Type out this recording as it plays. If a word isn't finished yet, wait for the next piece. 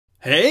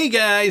Hey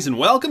guys, and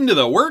welcome to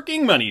the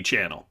Working Money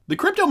channel. The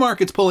crypto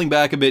market's pulling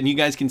back a bit, and you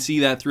guys can see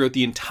that throughout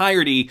the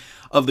entirety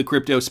of the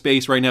crypto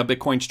space. Right now,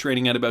 Bitcoin's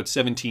trading at about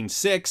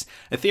 17.6,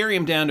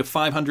 Ethereum down to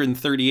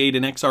 538,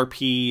 and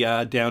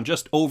XRP down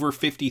just over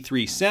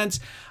 53 cents.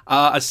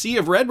 A sea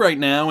of red right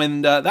now,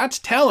 and that's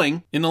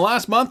telling. In the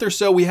last month or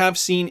so, we have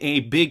seen a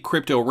big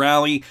crypto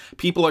rally.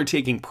 People are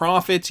taking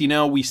profits. You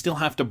know, we still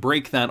have to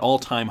break that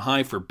all-time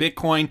high for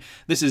Bitcoin.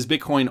 This is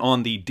Bitcoin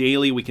on the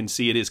daily. We can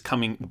see it is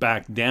coming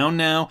back down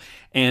now.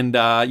 And,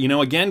 you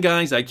know, again,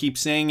 guys, I keep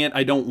saying it.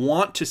 I don't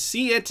want to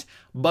see it,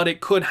 but it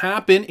could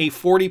happen. A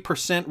 40%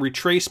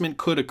 retracement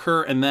could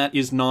occur, and that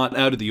is not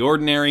out of the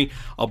ordinary.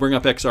 I'll bring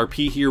up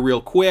XRP here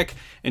real quick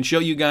and show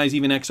you guys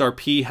even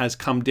XRP has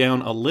come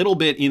down a little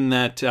bit in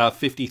that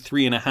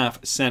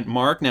 53.5 cent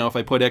mark. Now, if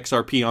I put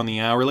XRP on the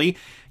hourly,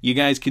 you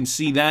guys can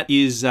see that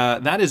is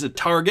a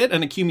target,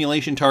 an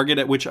accumulation target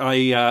at which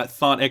I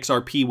thought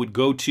XRP would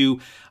go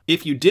to.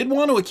 If you did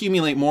want to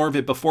accumulate more of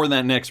it before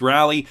that next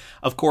rally,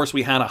 of course,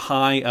 we had a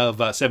high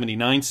of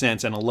 79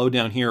 cents and a low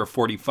down here of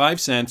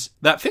 45 cents.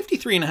 That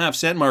 53.5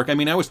 cent mark, I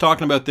mean, I was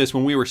talking about this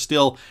when we were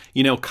still,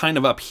 you know, kind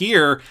of up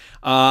here,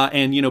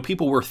 and, you know,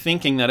 people were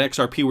thinking that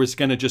XRP was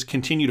going to just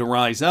continue to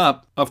rise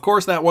up. Of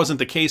course, that wasn't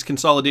the case.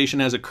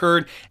 Consolidation has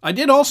occurred. I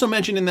did also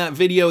mention in that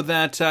video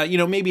that, you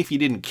know, maybe if you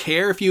didn't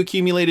care if you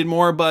accumulated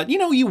more, but, you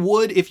know, you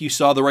would if you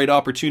saw the right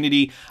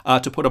opportunity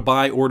to put a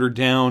buy order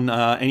down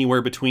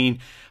anywhere between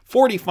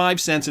 45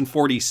 cents and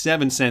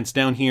 47 cents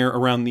down here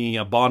around the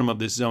bottom of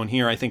this zone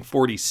here. I think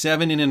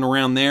 47 in and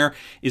around there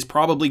is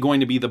probably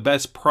going to be the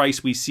best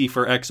price we see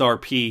for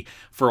XRP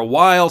for a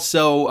while.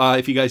 So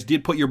if you guys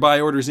did put your buy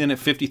orders in at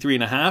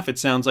 53.5, it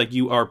sounds like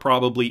you are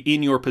probably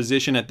in your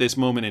position at this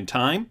moment in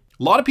time.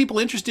 A lot of people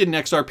interested in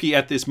XRP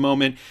at this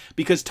moment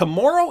because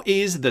tomorrow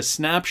is the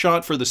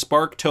snapshot for the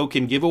Spark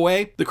token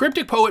giveaway. The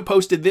Cryptic Poet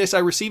posted this. I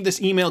received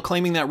this email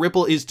claiming that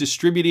Ripple is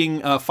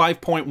distributing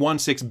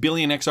 5.16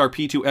 billion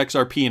XRP to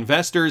XRP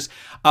investors.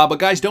 But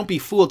guys, don't be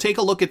fooled. Take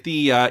a look at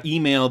the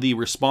email, the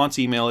response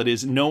email. It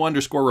is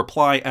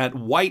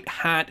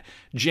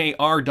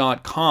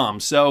no_reply@whitehatjr.com.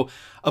 So,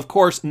 of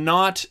course,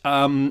 not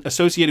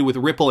associated with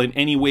Ripple in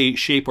any way,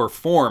 shape, or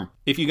form.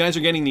 If you guys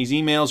are getting these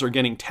emails or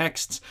getting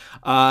texts,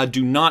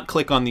 do not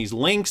click on these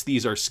links.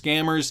 These are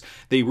scammers.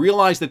 They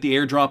realize that the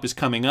airdrop is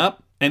coming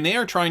up, and they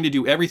are trying to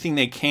do everything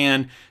they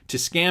can to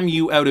scam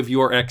you out of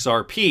your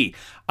XRP.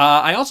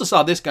 I also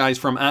saw this, guys,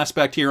 from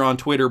Aspect here on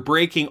Twitter,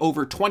 breaking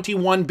over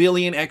 21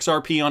 billion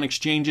XRP on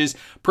exchanges.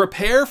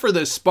 Prepare for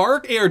the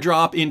Spark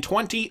airdrop in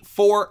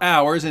 24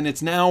 hours, and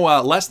it's now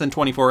less than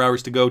 24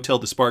 hours to go till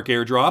the Spark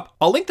airdrop.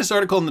 I'll link this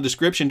article in the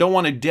description. Don't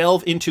want to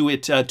delve into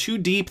it too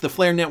deep. The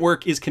Flare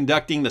Network is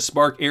conducting the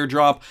Spark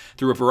airdrop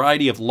through a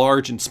variety of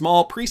large and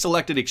small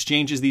pre-selected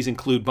exchanges. These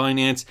include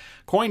Binance,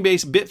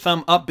 Coinbase,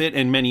 Bithumb, Upbit,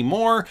 and many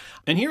more.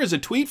 And here is a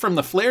tweet from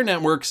the Flare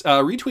Networks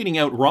retweeting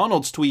out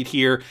Ronald's tweet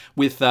here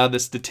with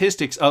the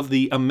statistics of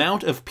the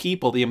amount of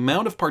people, the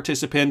amount of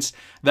participants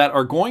that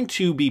are going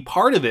to be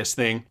part of this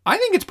thing. I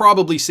think it's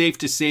probably safe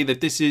to say that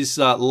this is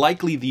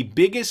likely the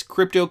biggest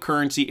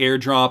cryptocurrency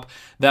airdrop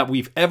that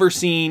we've ever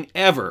seen,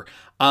 ever.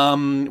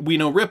 We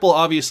know Ripple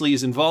obviously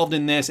is involved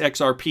in this.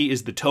 XRP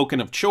is the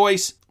token of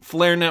choice.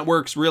 Flare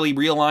Networks really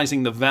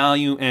realizing the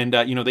value, and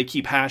you know, they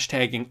keep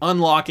hashtagging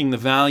unlocking the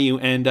value,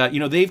 and you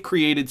know, they've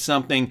created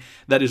something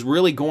that is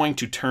really going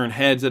to turn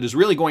heads, that is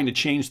really going to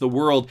change the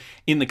world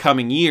in the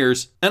coming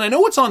years. And I know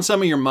what's on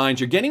some of your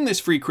minds. You're getting this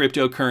free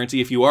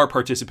cryptocurrency if you are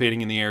participating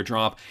in the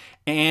airdrop.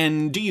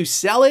 And do you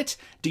sell it?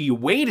 Do you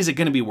wait? Is it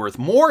going to be worth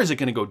more? Is it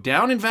going to go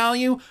down in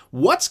value?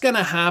 What's going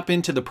to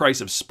happen to the price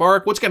of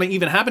Spark? What's going to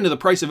even happen to the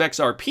price of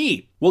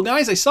XRP? Well,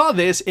 guys, I saw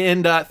this,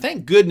 and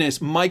thank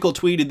goodness Michael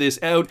tweeted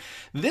this out.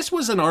 This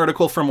was an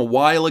article from a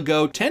while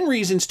ago, 10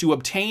 reasons to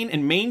obtain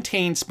and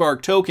maintain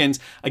Spark tokens.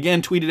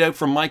 Again, tweeted out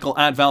from Michael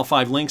at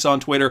Val5Links on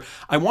Twitter.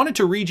 I wanted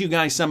to read you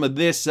guys some of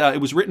this. It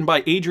was written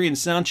by Adrian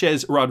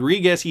Sanchez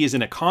Rodriguez. He is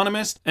an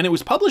economist, and it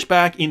was published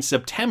back in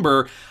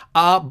September.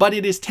 But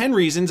it is 10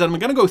 reasons, and I'm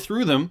going to go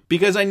through them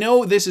because I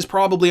know this is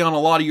probably on a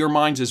lot of your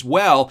minds as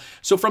well.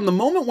 So from the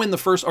moment when the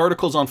first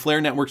articles on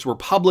Flare Networks were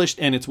published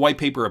and its white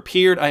paper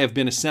appeared, I have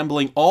been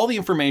assembling all the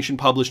information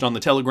published on the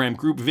Telegram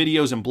group,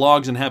 videos, and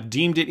blogs, and have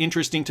deemed it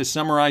interesting to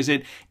summarize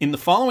it in the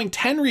following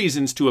 10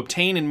 reasons to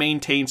obtain and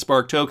maintain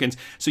Spark tokens.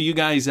 So you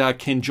guys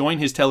can join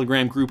his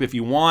Telegram group if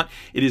you want.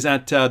 It is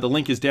at, the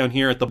link is down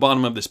here at the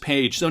bottom of this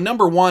page. So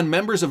number one,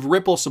 members of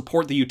Ripple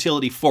support the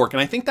utility fork.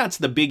 And I think that's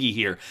the biggie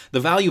here.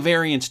 The value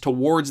variance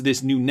towards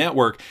this new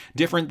network,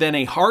 different than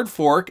a hard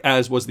fork,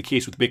 as was the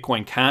case with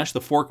Bitcoin Cash.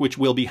 The fork, which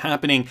will be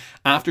happening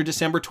after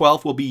December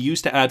 12th, will be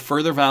used to add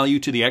further value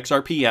to the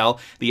XRPL,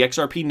 the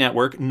XRP network,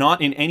 network,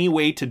 not in any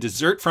way to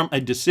desert from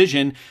a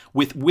decision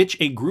with which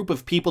a group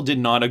of people did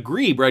not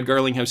agree. Brad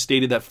Garlinghouse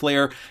stated that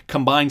Flare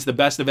combines the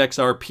best of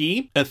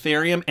XRP,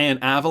 Ethereum, and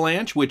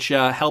Avalanche, which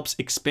helps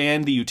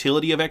expand the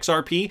utility of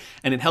XRP,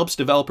 and it helps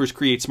developers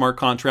create smart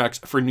contracts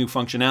for new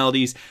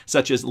functionalities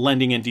such as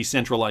lending and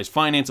decentralized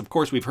finance. Of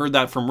course, we've heard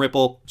that from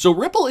Ripple. So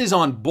Ripple is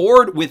on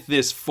board with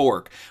this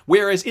fork,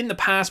 whereas in the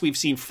past we've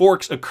seen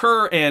forks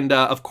occur, and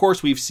of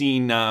course we've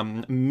seen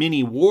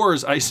mini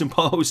wars, I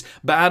suppose,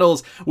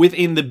 battles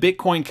within the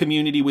Bitcoin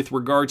community with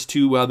regards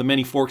to the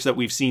many forks that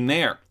we've seen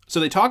there. So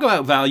they talk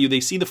about value.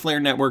 They see the Flare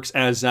networks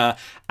as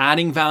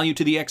adding value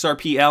to the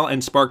XRPL,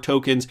 and Spark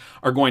tokens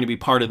are going to be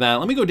part of that.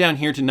 Let me go down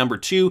here to number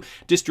 2,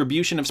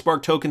 distribution of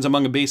Spark tokens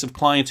among a base of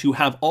clients who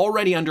have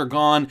already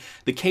undergone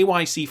the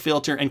KYC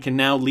filter and can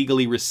now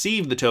legally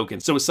receive the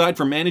tokens. So aside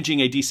from managing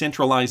a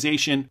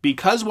decentralization,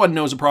 because one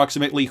knows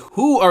approximately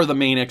who are the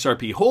main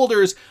XRP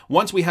holders,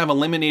 once we have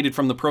eliminated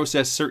from the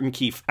process certain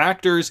key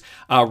actors,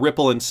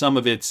 Ripple and some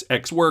of its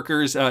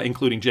ex-workers,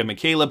 including Jim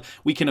McCaleb,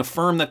 we can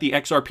affirm that the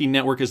XRP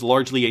network is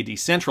largely a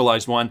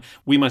decentralized one.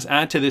 We must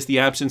add to this the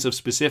absence of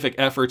specific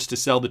efforts to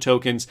sell the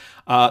tokens.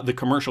 The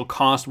commercial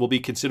cost will be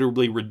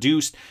considerably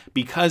reduced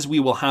because we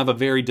will have a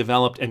very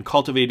developed and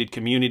cultivated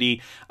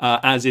community,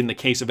 as in the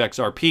case of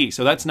XRP.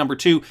 So that's number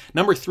 2.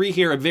 Number 3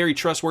 here, a very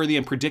trustworthy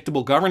and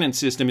predictable governance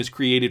system is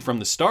created from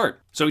the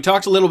start. So he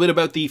talks a little bit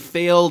about the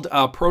failed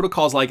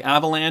protocols like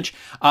Avalanche,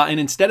 and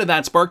instead of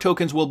that, Spark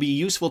tokens will be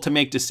useful to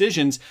make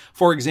decisions.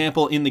 For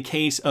example, in the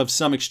case of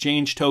some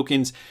exchange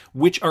tokens,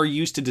 which are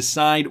used to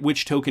decide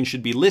which token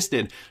should be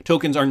listed.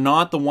 Tokens are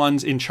not the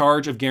ones in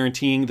charge of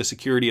guaranteeing the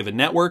security of a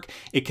network.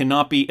 It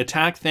cannot be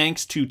attacked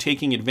thanks to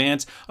taking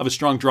advance of a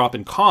strong drop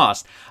in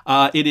cost.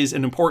 It is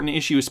an important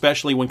issue,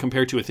 especially when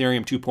compared to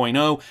Ethereum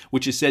 2.0,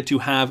 which is said to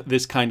have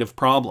this kind of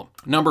problem.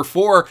 Number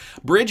 4,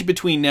 bridge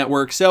between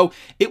networks. So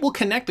it will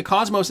connect the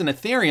Cosmos and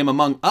Ethereum,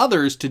 among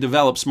others, to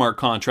develop smart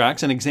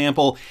contracts. An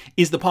example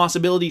is the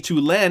possibility to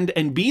lend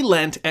and be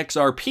lent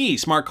XRP.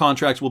 Smart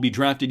contracts will be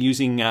drafted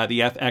using the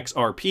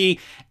FXRP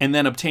and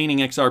then obtaining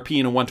XRP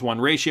in a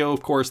 1-to-1 ratio.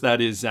 Of course, that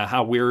is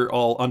how we're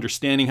all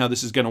understanding how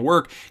this is going to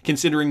work,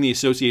 considering the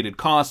associated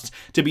costs.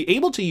 To be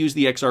able to use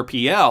the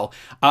XRPL,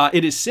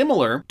 it is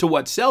similar to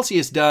what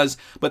Celsius does,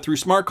 but through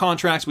smart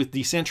contracts with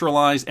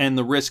decentralized and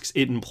the risks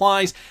it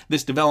implies.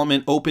 This development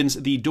opens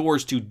the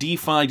doors to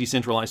DeFi,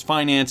 decentralized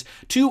finance,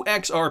 to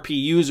XRP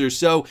users.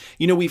 So,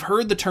 you know, we've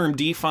heard the term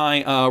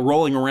DeFi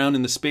rolling around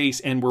in the space,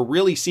 and we're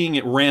really seeing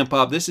it ramp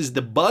up. This is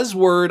the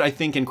buzzword, I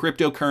think, in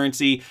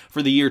cryptocurrency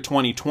for the year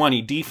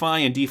 2020.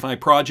 DeFi and DeFi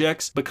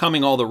projects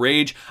becoming all the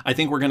rage. I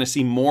think we're going to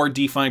see more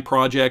DeFi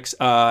projects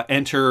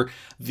enter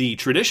the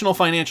traditional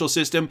financial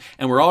system,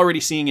 and we're already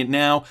seeing it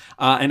now.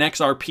 And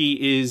XRP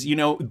is, you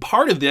know,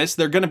 part of this.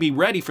 They're going to be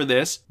ready for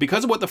this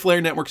because of what the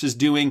Flare Networks is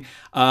doing,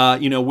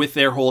 you know, with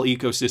their whole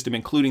ecosystem,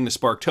 including the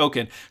Spark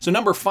token. So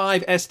number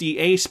 5,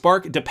 SDA,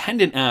 Spark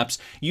dependent apps,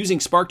 using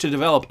Spark to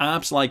develop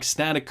apps like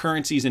static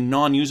currencies and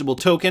non-usable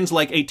tokens,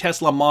 like a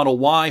Tesla Model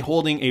Y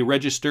holding a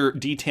register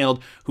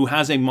detailed who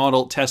has a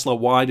model Tesla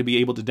Y to be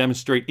able to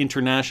demonstrate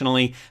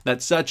internationally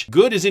that such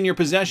good is in your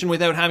possession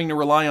without having to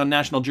rely on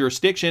national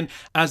jurisdiction.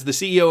 As the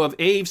CEO of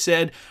Aave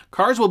said,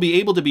 cars will be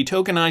able to be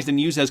tokenized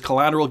and used as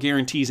collateral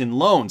guarantees in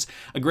loans.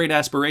 A great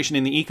aspiration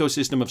in the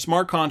ecosystem of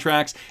smart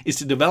contracts is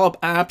to develop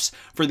apps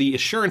for the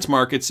assurance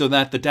market so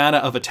that the data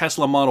of a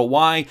Tesla Model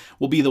Y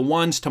will be the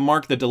ones to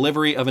mark the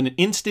delivery of an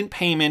instant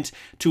payment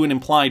to an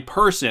implied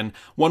person.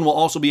 One will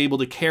also be able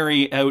to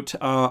carry out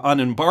an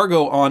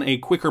embargo on a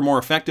quicker, more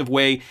effective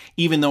way,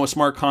 even though a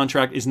smart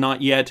contract is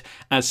not yet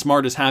as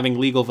smart as having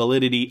legal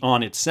validity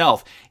on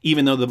itself,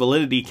 even though the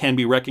validity can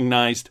be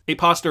recognized a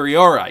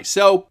posteriori.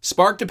 So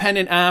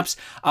Spark-dependent apps,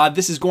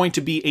 this is going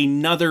to be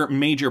another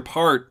major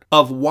part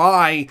of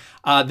why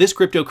this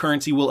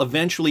cryptocurrency will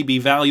eventually be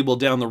valuable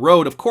down the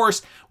road. Of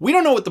course, we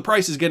don't know what the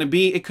price is going to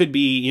be. It could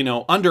be, you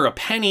know, under a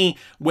penny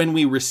when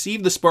we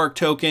receive the Spark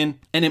token,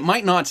 and it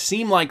might not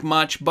seem like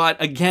much,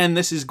 but again,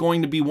 this is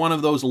going to be one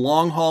of those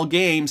long haul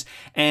games,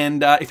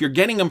 and if you're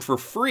getting them for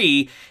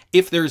free,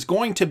 if there's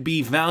going to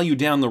be value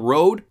down the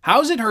road,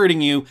 how's it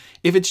hurting you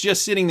if it's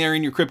just sitting there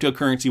in your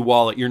cryptocurrency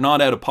wallet? You're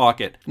not out of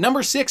pocket.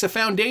 Number 6, a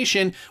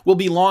foundation will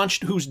be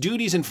launched whose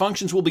duties and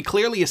functions will be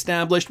clearly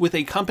established with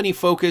a company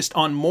focused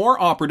on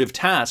more operative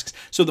tasks.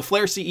 So the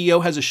Flare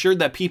CEO has assured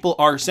that people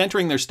are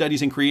centering their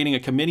studies and creating a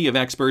committee of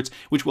experts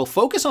which will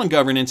focus on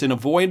governance and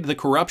avoid the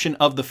corruption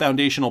of the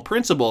foundational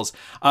principles.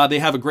 They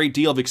have a great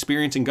deal of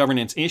experience in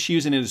governance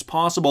issues, and it is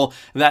possible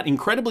that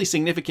incredibly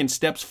significant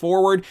steps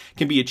forward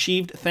can be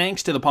achieved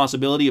thanks to the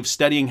possibility of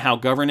studying how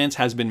governance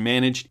has been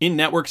managed in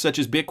networks such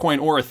as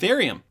Bitcoin or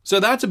Ethereum. So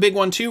that's a big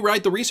one too,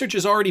 right? The research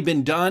has already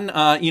been done.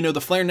 You know,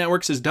 the Flare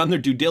Networks has done their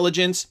due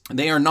diligence.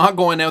 They are not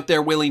going out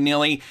there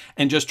willy-nilly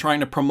and just trying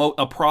to promote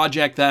a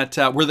project that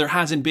where there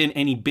hasn't been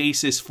any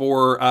basis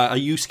for a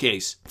use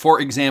case. For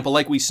example,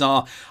 like we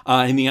saw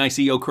in the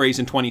ICO craze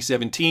in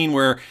 2017,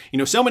 where, you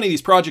know, so many of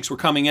these projects were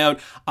coming out,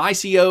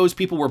 ICOs,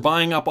 people were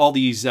buying up all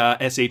these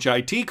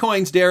SHIT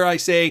coins, dare I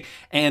say,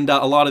 and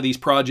a lot of these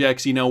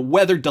projects, you know,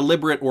 whether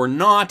deliberate or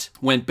not,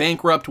 went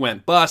bankrupt,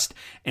 went bust,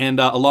 and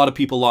a lot of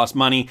people lost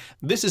money.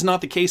 This is not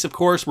the case, of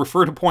course.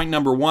 Refer to point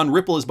number one.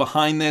 Ripple is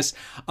behind this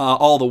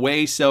all the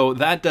way, so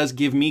that does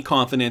give me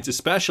confidence,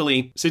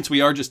 especially since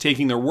we are just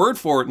taking their word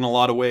for it in a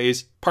lot of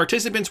ways.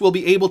 Participants will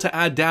be able to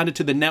add data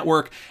to the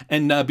network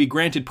and be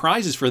granted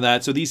prizes for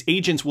that. So these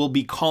agents will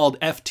be called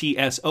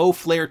FTSO,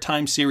 Flare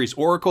Time Series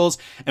Oracles,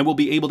 and will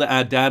be able to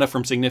add data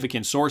from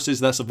significant sources,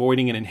 thus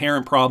avoiding an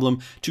inherent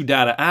problem to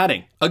data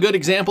adding. A good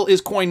example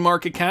is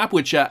CoinMarketCap,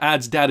 which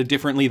adds data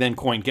differently than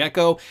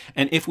CoinGecko.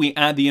 And if we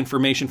add the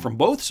information from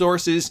both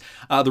sources,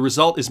 the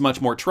result is much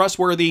more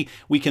trustworthy.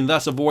 We can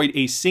thus avoid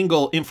a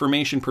single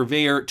information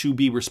purveyor to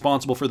be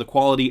responsible for the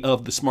quality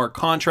of the smart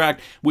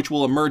contract, which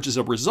will emerge as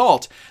a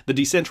result. The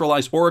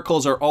decentralized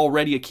oracles are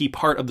already a key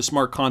part of the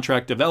smart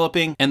contract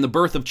developing, and the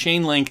birth of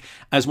Chainlink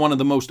as one of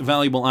the most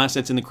valuable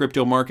assets in the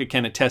crypto market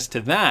can attest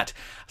to that.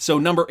 So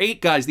number 8,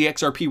 guys, the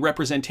XRP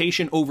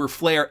representation over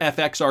Flare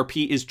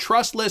FXRP is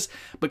trustless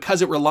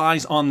because it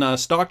relies on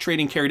stock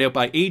trading carried out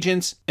by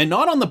agents and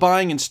not on the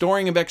buying and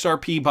storing of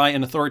XRP by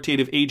an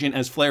authoritative agent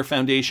as Flare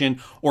Foundation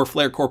or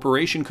Flare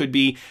Corporation could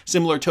be.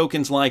 Similar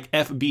tokens like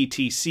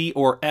FBTC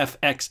or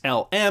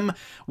FXLM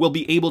will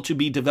be able to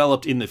be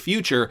developed in the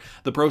future.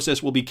 The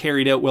process will be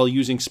carried out while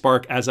using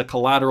Spark as a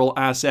collateral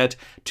asset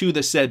to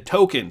the said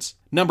tokens.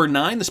 Number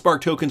 9, the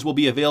Spark tokens will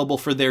be available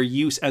for their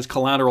use as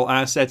collateral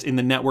assets in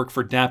the network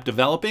for dApp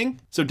developing.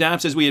 So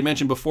dApps, as we had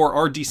mentioned before,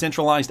 are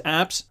decentralized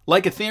apps.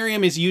 Like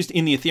Ethereum is used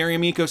in the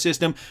Ethereum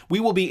ecosystem, we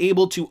will be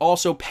able to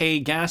also pay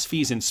gas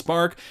fees in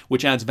Spark,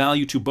 which adds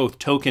value to both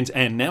tokens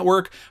and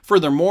network.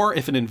 Furthermore,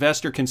 if an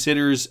investor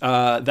considers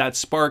that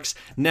Spark's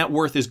net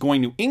worth is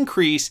going to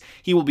increase,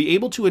 he will be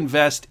able to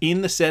invest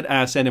in the said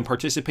asset and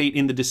participate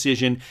in the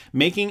decision,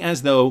 making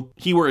as though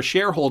he were a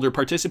shareholder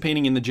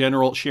participating in the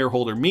general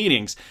shareholder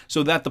meetings,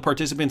 so that the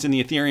participants in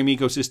the Ethereum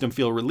ecosystem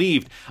feel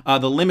relieved.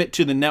 The limit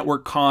to the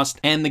network cost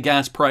and the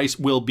gas price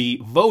will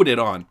be voted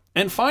on.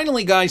 And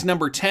finally, guys,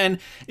 number 10,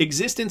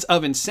 existence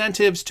of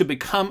incentives to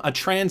become a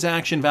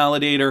transaction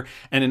validator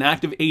and an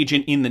active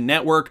agent in the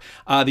network.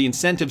 The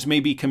incentives may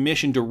be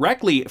commissioned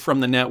directly from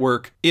the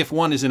network if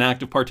one is an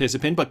active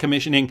participant, but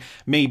commissioning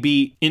may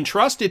be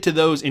entrusted to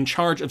those in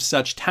charge of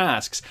such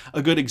tasks.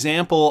 A good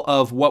example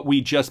of what we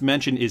just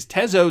mentioned is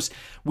Tezos.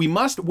 We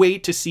must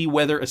wait to see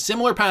whether a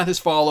similar path is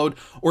followed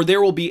or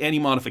there will be any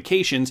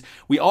modifications.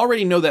 We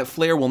already know that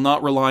Flare will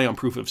not rely on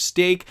proof of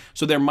stake,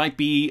 so there might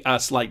be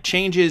slight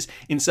changes.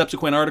 In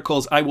subsequent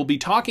articles, I will be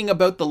talking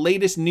about the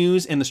latest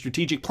news and the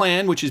strategic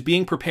plan, which is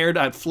being prepared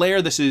at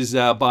Flare. This is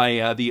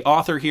by the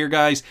author here,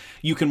 guys.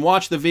 You can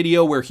watch the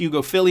video where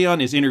Hugo Filion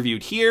is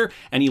interviewed here,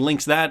 and he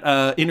links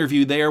that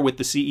interview there with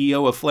the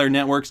CEO of Flare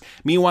Networks.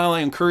 Meanwhile, I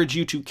encourage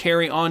you to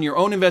carry on your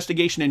own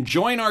investigation and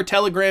join our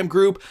Telegram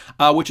group,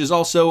 which is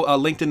also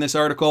linked in this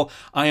article.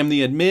 I am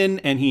the admin,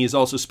 and he is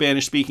also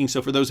Spanish speaking,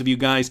 so for those of you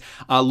guys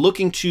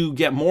looking to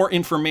get more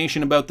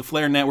information about the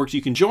Flare Networks,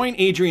 you can join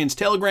Adrian's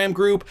Telegram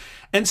group.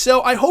 And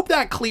so I hope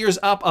that clears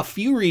up a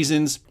few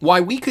reasons why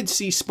we could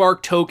see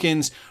Spark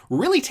tokens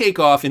really take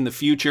off in the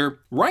future.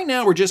 Right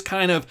now, we're just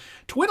kind of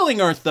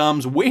twiddling our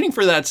thumbs, waiting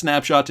for that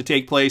snapshot to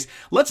take place.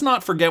 Let's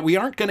not forget, we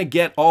aren't going to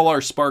get all our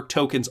Spark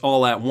tokens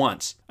all at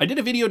once. I did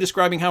a video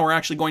describing how we're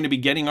actually going to be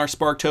getting our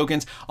Spark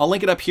tokens. I'll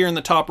link it up here in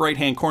the top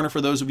right-hand corner for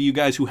those of you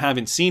guys who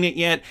haven't seen it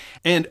yet.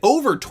 And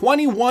over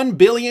 21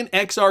 billion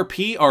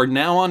XRP are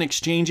now on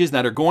exchanges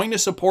that are going to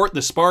support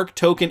the Spark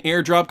token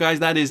airdrop, guys.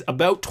 That is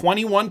about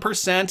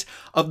 21%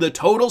 of the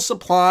total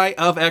supply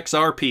of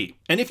XRP.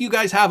 And if you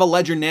guys have a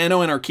Ledger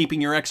Nano and are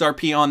keeping your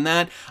XRP on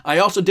that, I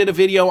also did a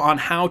video on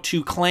how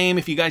to claim.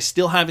 If you guys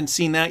still haven't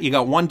seen that, you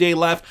got 1 day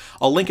left.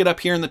 I'll link it up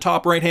here in the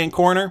top right-hand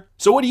corner.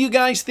 So what do you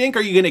guys think?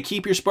 Are you going to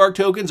keep your Spark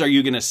tokens? Are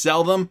you going to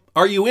sell them?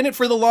 Are you in it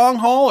for the long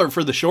haul or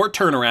for the short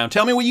turnaround?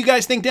 Tell me what you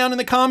guys think down in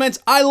the comments.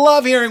 I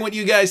love hearing what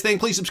you guys think.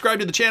 Please subscribe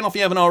to the channel if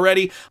you haven't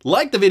already.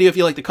 Like the video if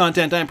you like the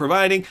content I'm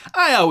providing.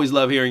 I always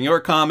love hearing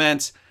your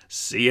comments.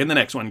 See you in the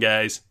next one,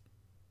 guys.